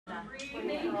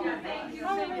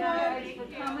Hi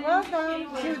everyone.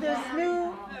 Welcome to this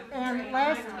new and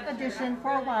last edition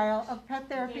for a while of Pet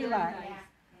Therapy Live.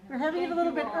 We're having it a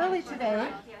little bit early today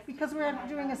because we're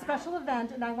doing a special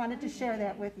event and I wanted to share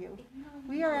that with you.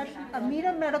 We are at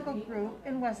Amita Medical Group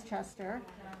in Westchester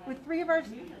with 3 of our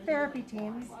therapy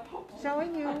teams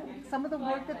showing you some of the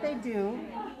work that they do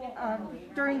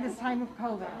during this time of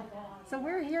COVID. So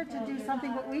we're here to do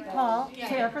something what we call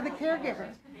Care for the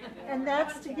Caregiver. And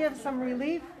that's to give some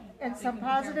relief and some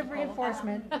positive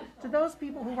reinforcement to those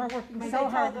people who are working so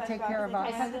hard to take care of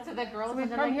us. So we've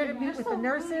come here to meet with the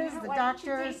nurses, the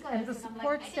doctors, and the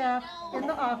support staff in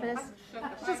the office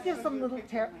to just give some little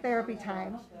therapy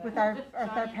time with our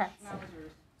pets.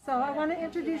 So I want to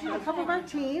introduce you to a couple of our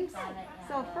teams.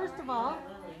 So first of all,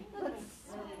 let's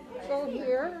go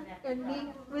here and meet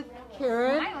with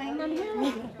Karen and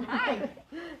Harry. Hi.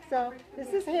 So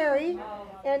this is Harry.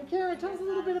 And Karen, tell us a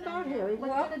little bit about Harry.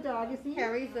 What kind of dog is he?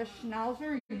 Harry's a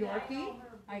Schnauzer Yorkie.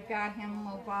 I got him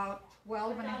about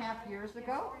 12 and a half years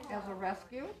ago as a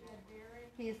rescue.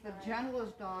 He's the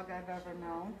gentlest dog I've ever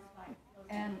known.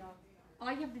 And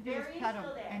all you have to do is pet him,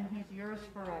 and he's yours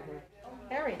forever.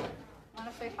 Harry,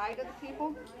 want to say hi to the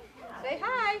people? Say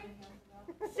hi.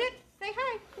 Sit. Say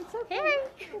hi. It's okay. Harry.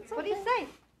 It's What do you say?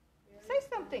 Say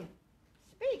something.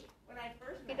 Speak.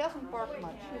 He doesn't bark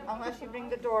much unless you ring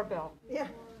the doorbell. Yeah,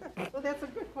 well that's a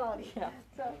good quality. Yeah.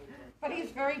 So, But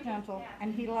he's very gentle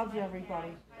and he loves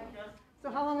everybody. so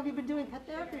how long have you been doing pet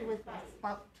therapy with us?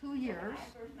 About 2 years.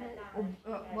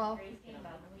 Well,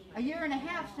 a year and a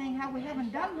half, seeing how we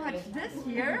haven't done much this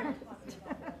year.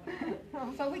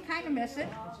 So we kind of miss it.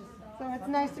 So it's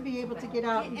nice to be able to get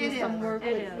out and do some work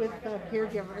with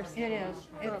caregivers. It is.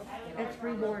 It's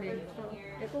rewarding.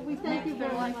 Well, we thank you Makes their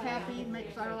very life much. happy,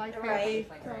 makes our life happy.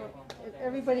 So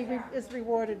everybody is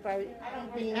rewarded by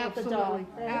being with the dog.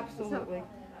 Absolutely. Right? Absolutely.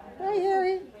 So, hi,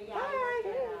 Harry. Hi.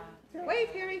 Wave,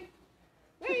 Harry.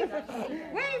 Wave. Wave.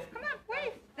 Come on,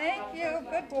 wave. Thank you.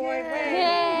 Good boy.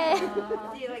 Wave.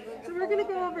 So we're going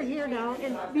to go over here now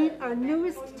and meet our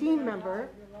newest team member.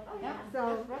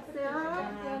 So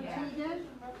Sarah and Teagan.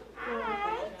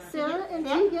 Sarah and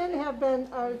Teagan have been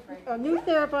a new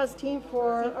therapist team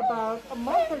for about a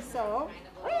month or so.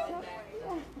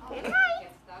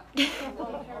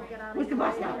 Who's the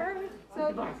boss now? So, Who's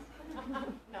the boss?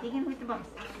 Teagan, who's the boss?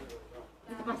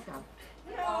 Who's the boss now?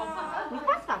 Who's the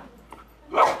boss now?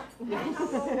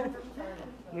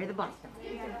 You're the boss now.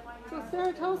 so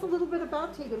Sarah, tell us a little bit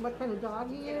about Teagan, what kind of dog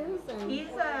he is. And He's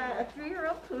a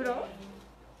 3-year-old poodle,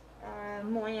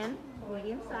 Moyen,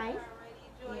 medium size,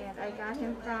 and I got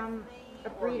him from a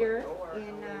breeder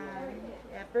in,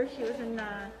 at first she was in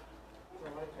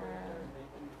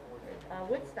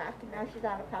Woodstock, and now she's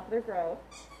out of Poplar Grove.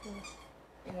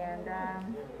 And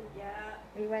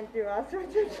we went through all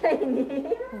sorts of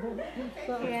training,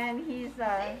 and he's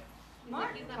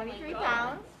 23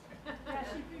 pounds.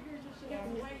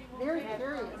 very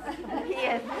curious. He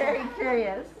is very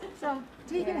curious. So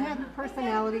Teagan had the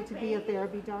personality to be a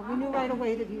therapy dog. We knew right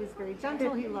away that he was very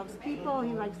gentle. He loves people.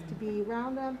 He likes to be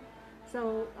around them.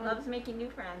 So Loves making new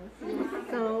friends.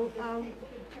 So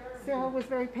Sarah was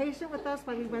very patient with us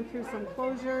while we went through some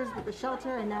closures with the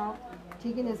shelter, and now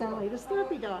Teagan is our latest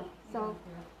therapy dog. So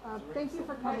thank you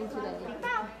for coming today.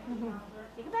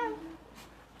 Take a bow.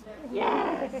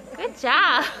 Yes. Good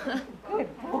job.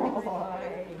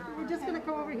 We're just going to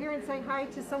go over here and say hi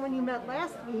to someone you met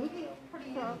last week.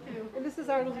 And this is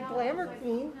our little glamour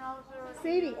queen,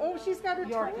 Sadie. Oh, she's got her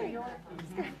toy.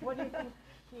 What do you think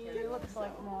he looks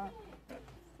like more?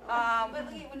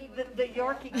 The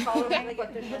Yorkie coloring,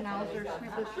 but the Schnauzer.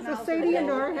 So Sadie and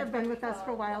Nora have been with us for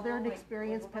a while. They're an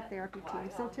experienced pet therapy team.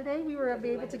 So today we were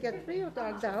able to get 3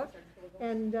 dogs out,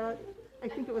 and I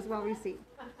think it was well received.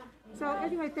 So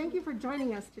anyway, thank you for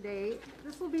joining us today.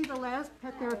 This will be the last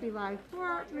Pet Therapy Live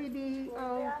for maybe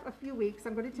a few weeks.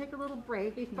 I'm going to take a little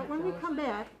break, but when we come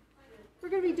back, we're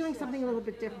going to be doing something a little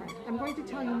bit different. I'm going to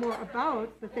tell you more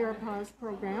about the Therapause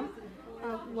program,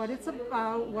 what it's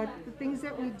about, what the things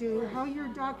that we do, how your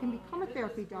dog can become a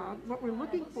therapy dog, what we're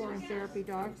looking for in therapy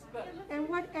dogs, and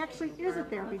what actually is a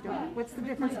therapy dog. What's the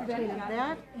difference between a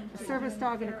vet, a service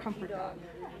dog, and a comfort dog.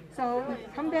 So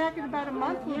come back in about a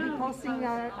month. We'll be posting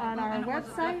on our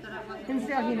website,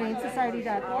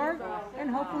 HinsdaleHumaneSociety.org, and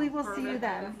hopefully we'll see you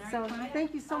then. So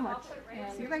thank you so much.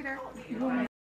 See you later.